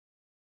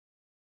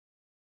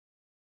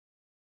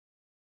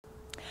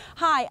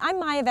Hi, I'm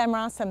Maya Van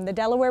Rossum, the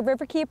Delaware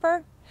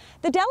Riverkeeper.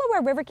 The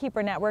Delaware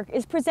Riverkeeper Network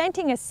is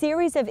presenting a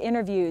series of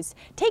interviews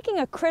taking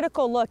a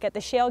critical look at the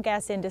shale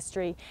gas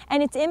industry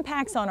and its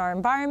impacts on our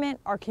environment,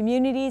 our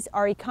communities,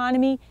 our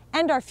economy,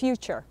 and our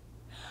future.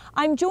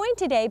 I'm joined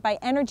today by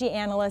energy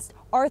analyst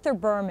Arthur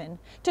Berman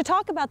to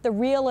talk about the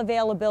real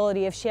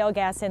availability of shale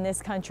gas in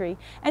this country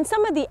and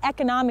some of the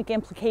economic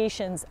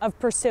implications of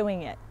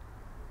pursuing it.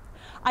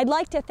 I'd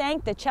like to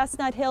thank the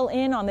Chestnut Hill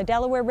Inn on the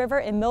Delaware River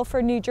in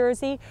Milford, New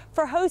Jersey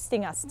for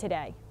hosting us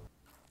today.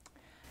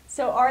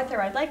 So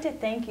Arthur, I'd like to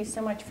thank you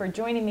so much for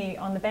joining me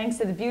on the banks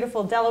of the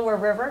beautiful Delaware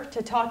River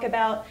to talk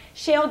about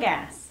shale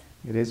gas.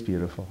 It is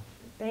beautiful.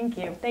 Thank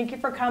you. Thank you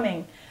for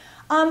coming.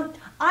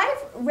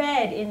 I've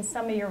read in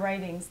some of your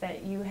writings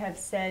that you have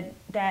said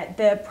that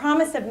the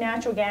promise of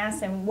natural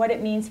gas and what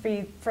it means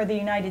for the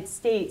United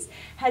States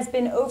has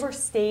been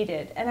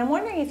overstated. And I'm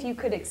wondering if you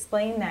could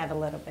explain that a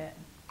little bit.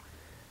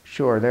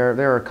 Sure.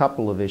 There are a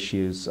couple of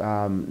issues.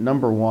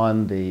 Number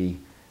one, the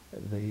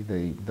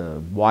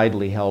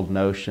widely held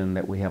notion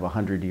that we have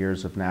 100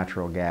 years of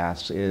natural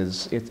gas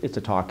it's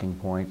a talking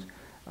point.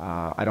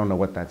 I don't know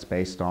what that's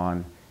based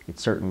on.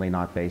 It's certainly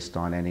not based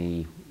on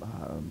any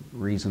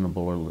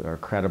reasonable or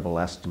credible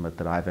estimate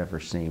that I've ever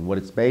seen. What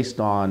it's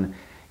based on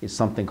is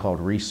something called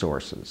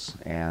resources,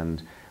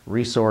 and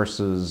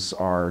resources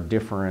are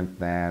different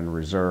than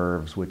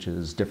reserves, which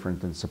is different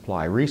than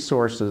supply.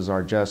 Resources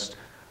are just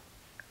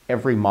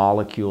every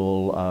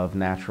molecule of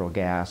natural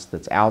gas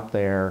that's out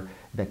there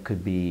that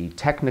could be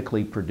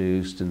technically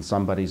produced, in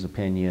somebody's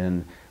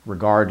opinion,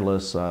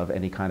 regardless of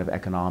any kind of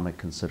economic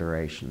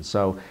consideration.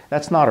 So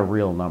that's not a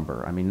real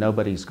number. I mean,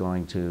 nobody's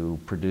going to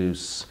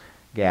produce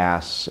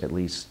gas, at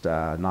least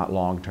not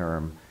long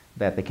term,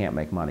 that they can't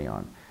make money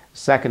on.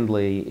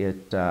 Secondly,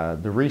 the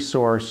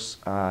resource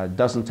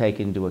doesn't take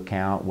into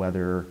account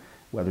whether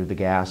the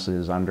gas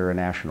is under a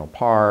national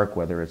park,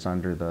 whether it's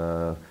under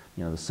the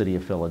city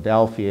of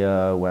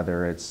Philadelphia,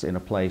 whether it's in a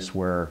place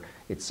where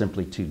it's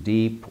simply too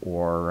deep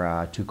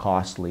or too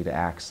costly to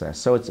access.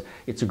 So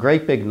it's a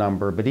great big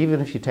number, but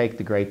even if you take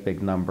the great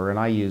big number, and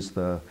I use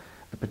the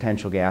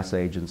Potential Gas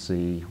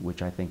Agency,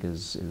 which I think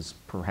is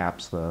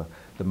perhaps the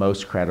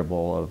most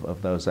credible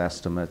of those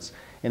estimates,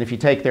 and if you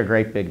take their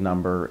great big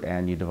number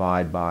and you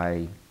divide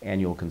by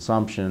annual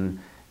consumption,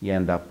 you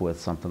end up with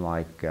something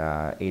like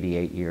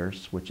 88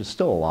 years, which is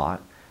still a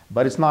lot,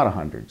 but it's not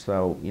 100.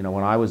 So,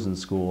 when I was in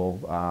school,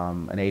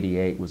 an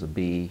 88 was a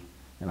B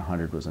and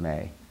 100 was an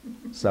A.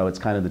 So it's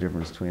kind of the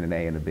difference between an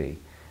A and a B.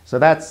 So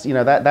that's,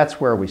 that's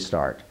where we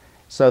start.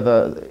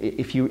 So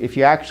if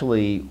you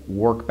actually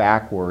work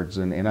backwards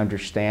and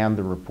understand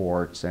the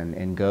reports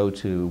and go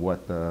to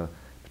what the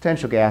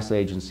Potential Gas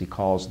Agency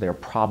calls their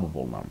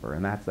probable number,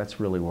 and that's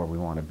really where we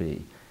want to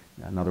be.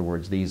 In other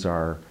words, these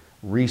are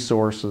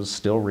resources,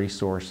 still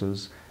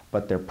resources,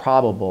 but they're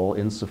probable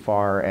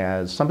insofar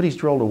as somebody's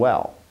drilled a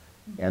well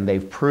and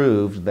they've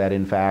proved that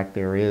in fact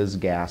there is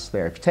gas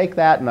there. If you take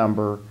that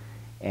number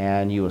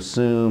and you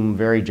assume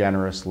very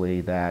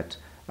generously that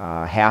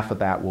half of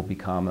that will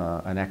become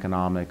an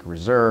economic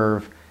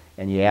reserve,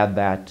 and you add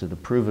that to the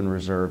proven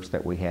reserves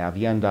that we have,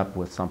 you end up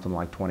with something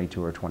like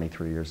 22 or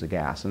 23 years of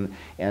gas.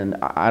 And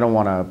I don't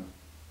want to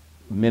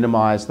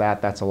minimize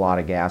that. That's a lot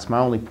of gas. My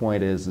only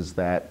point is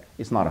that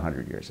it's not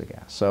 100 years of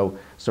gas. So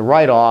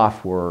right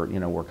off,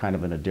 we're kind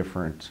of in a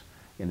different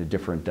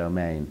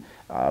domain.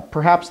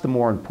 Perhaps the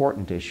more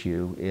important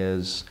issue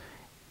is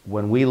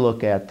when we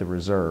look at the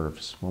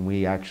reserves, when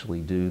we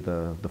actually do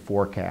the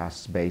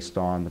forecasts based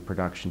on the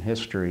production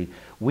history,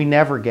 we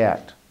never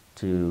get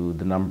to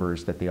the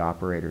numbers that the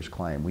operators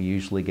claim. We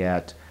usually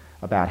get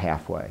about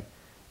halfway.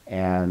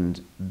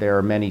 And there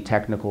are many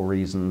technical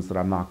reasons that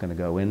I'm not going to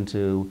go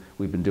into.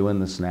 We've been doing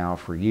this now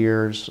for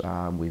years.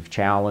 We've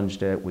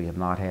challenged it. We have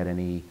not had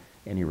any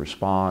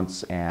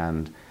response.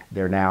 And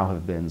there now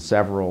have been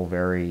several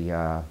very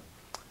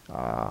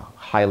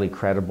highly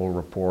credible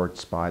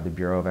reports by the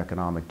Bureau of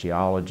Economic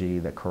Geology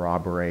that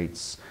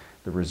corroborates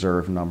the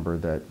reserve number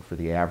that for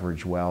the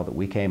average well that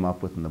we came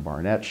up with in the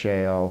Barnett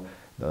Shale.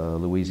 The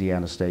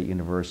Louisiana State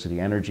University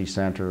Energy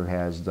Center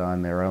has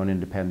done their own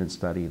independent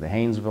study. The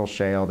Haynesville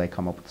Shale, they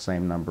come up with the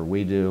same number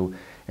we do.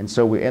 And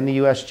so and the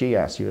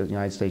USGS,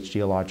 United States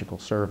Geological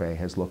Survey,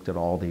 has looked at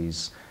all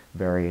these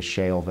various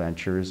shale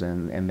ventures,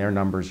 and their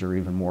numbers are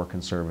even more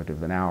conservative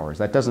than ours.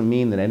 That doesn't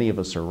mean that any of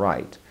us are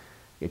right.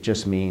 It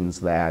just means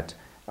that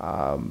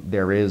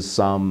there is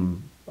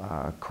some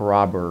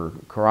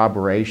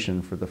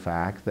corroboration for the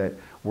fact that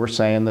we're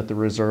saying that the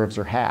reserves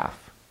are half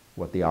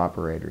what the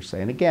operators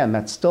say. And again,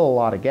 that's still a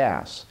lot of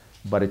gas,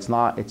 but it's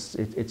not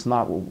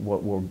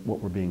what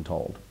we're being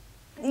told.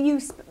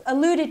 You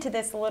alluded to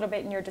this a little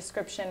bit in your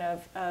description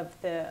of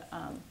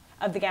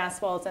the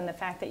gas wells and the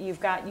fact that you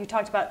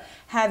talked about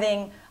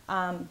having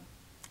a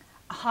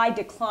high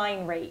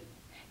decline rate.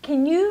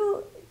 Can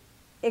you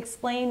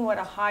explain what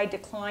a high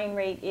decline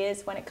rate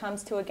is when it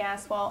comes to a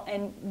gas well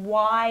and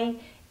why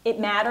it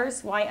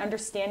matters, why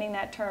understanding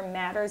that term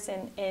matters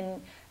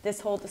in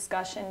this whole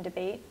discussion,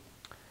 debate?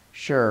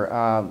 Sure.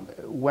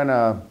 When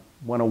a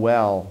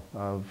well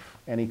of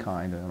any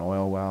kind, an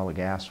oil well, a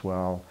gas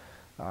well,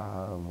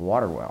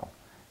 water well.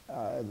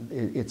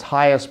 Its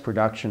highest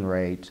production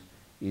rate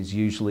is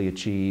usually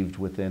achieved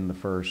within the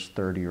first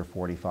 30 or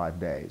 45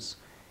 days.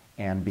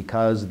 And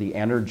because the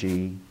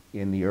energy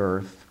in the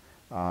earth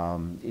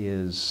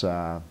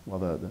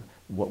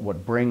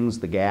what brings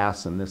the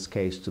gas in this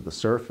case to the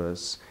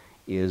surface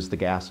is the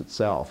gas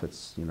itself.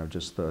 It's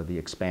just the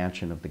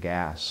expansion of the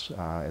gas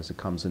as it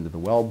comes into the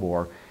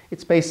wellbore.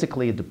 It's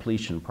basically a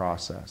depletion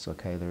process.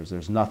 Okay,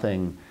 there's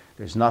nothing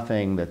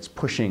that's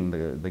pushing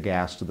the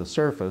gas to the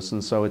surface,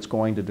 and so it's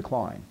going to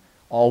decline.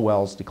 All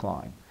wells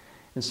decline.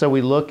 And so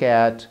we look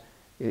at,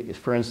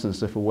 for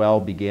instance, if a well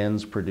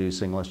begins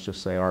producing, let's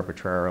just say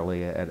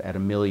arbitrarily, at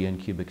 1 million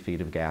cubic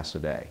feet of gas a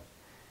day,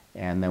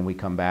 and then we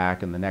come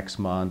back and the next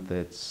month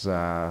it's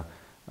maybe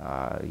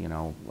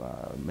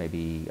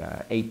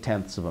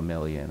 0.8 of a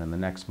million, and the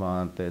next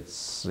month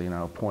it's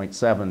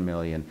 0.7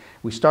 million.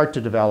 We start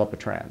to develop a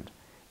trend,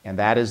 and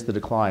that is the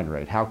decline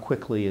rate. How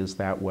quickly is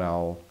that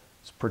well's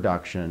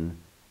production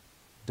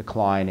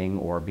declining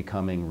or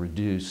becoming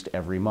reduced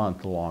every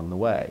month along the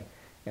way?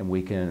 And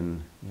we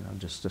can,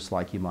 just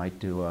like you might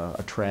do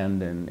a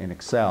trend in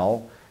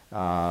Excel, it's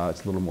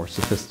a little more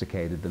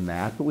sophisticated than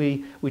that, but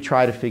we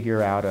try to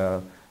figure out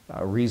a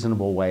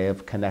reasonable way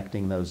of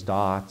connecting those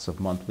dots of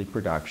monthly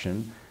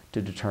production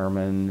to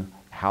determine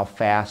how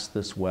fast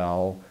this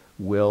well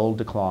will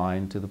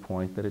decline to the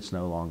point that it's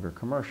no longer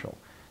commercial.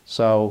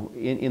 So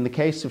in the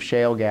case of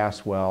shale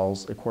gas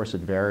wells, of course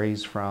it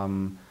varies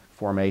from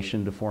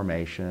formation to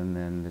formation,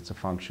 and it's a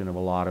function of a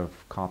lot of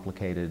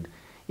complicated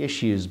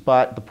issues.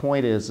 But the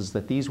point is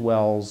that these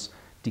wells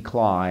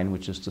decline,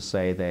 which is to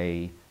say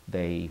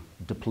they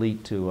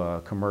deplete to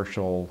a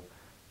commercial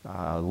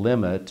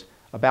limit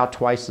about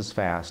twice as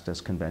fast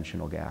as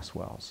conventional gas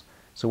wells.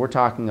 So we're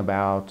talking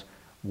about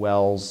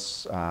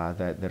wells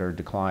that are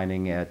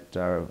declining at,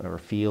 or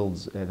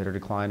fields that are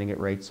declining at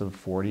rates of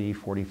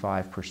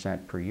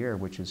 40–45% per year,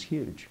 which is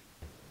huge.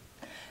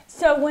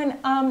 So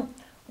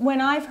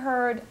when I've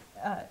heard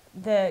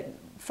the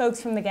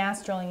folks from the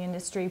gas drilling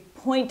industry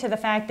point to the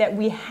fact that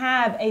we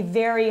have a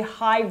very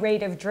high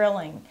rate of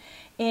drilling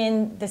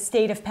in the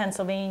state of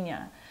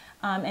Pennsylvania,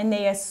 and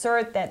they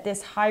assert that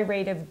this high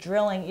rate of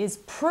drilling is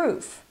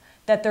proof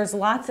that there's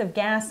lots of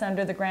gas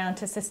under the ground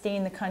to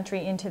sustain the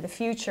country into the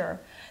future.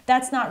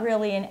 That's not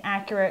really an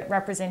accurate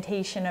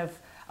representation of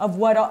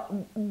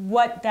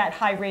what that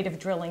high rate of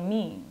drilling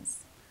means.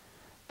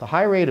 The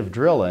high rate of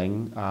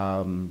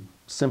drilling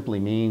simply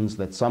means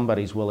that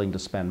somebody's willing to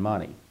spend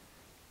money.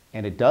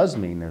 And it does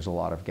mean there's a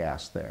lot of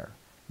gas there.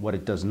 What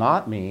it does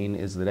not mean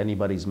is that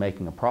anybody's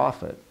making a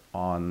profit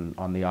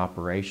on the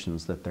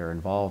operations that they're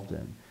involved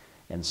in.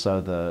 And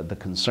so the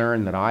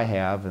concern that I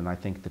have, and I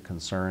think the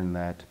concern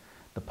that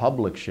the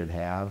public should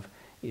have,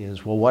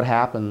 is, well, what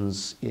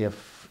happens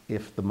if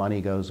the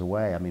money goes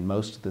away? I mean,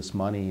 most of this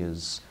money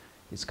is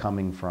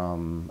coming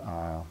from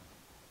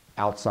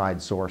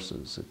outside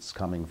sources. It's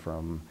coming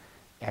from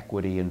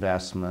equity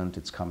investment,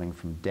 it's coming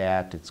from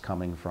debt, it's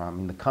coming from, I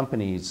mean, the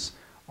companies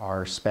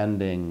are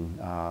spending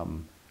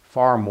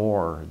far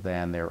more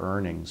than their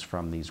earnings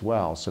from these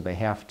wells, so they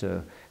have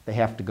to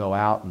go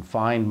out and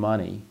find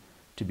money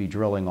to be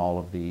drilling all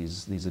of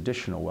these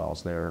additional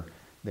wells. Their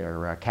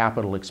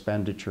capital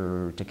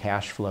expenditure to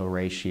cash flow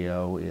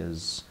ratio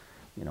is,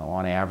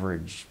 on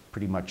average,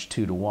 pretty much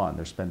 2 to 1.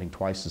 They're spending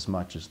twice as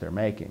much as they're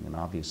making, and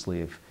obviously,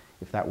 if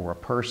that were a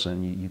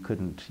person, you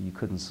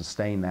couldn't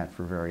sustain that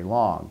for very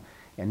long,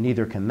 and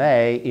neither can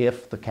they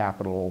if the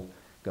capital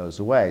goes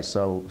away.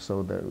 So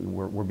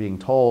we're being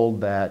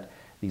told that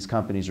these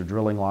companies are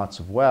drilling lots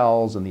of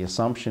wells, and the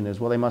assumption is,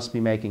 well, they must be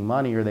making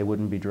money or they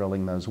wouldn't be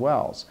drilling those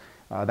wells.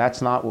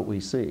 That's not what we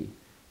see.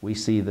 We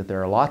see that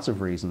there are lots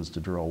of reasons to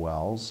drill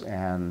wells,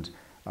 and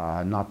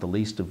not the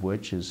least of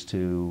which is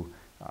to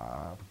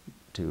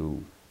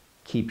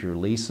keep your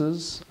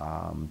leases,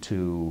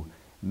 to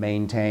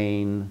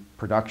maintain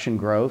production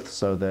growth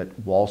so that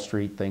Wall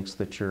Street thinks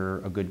that you're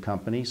a good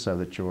company, so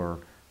that your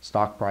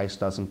stock price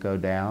doesn't go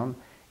down.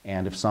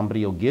 And if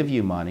somebody will give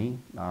you money,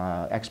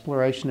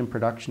 exploration and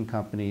production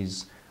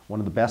companies,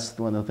 one of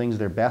the things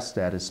they're best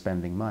at is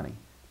spending money,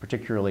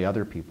 particularly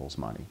other people's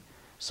money.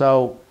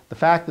 So the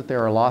fact that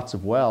there are lots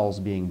of wells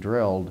being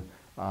drilled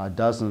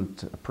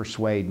doesn't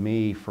persuade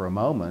me for a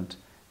moment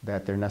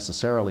that they're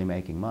necessarily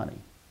making money.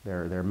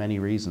 There are many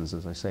reasons,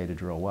 as I say, to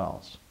drill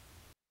wells.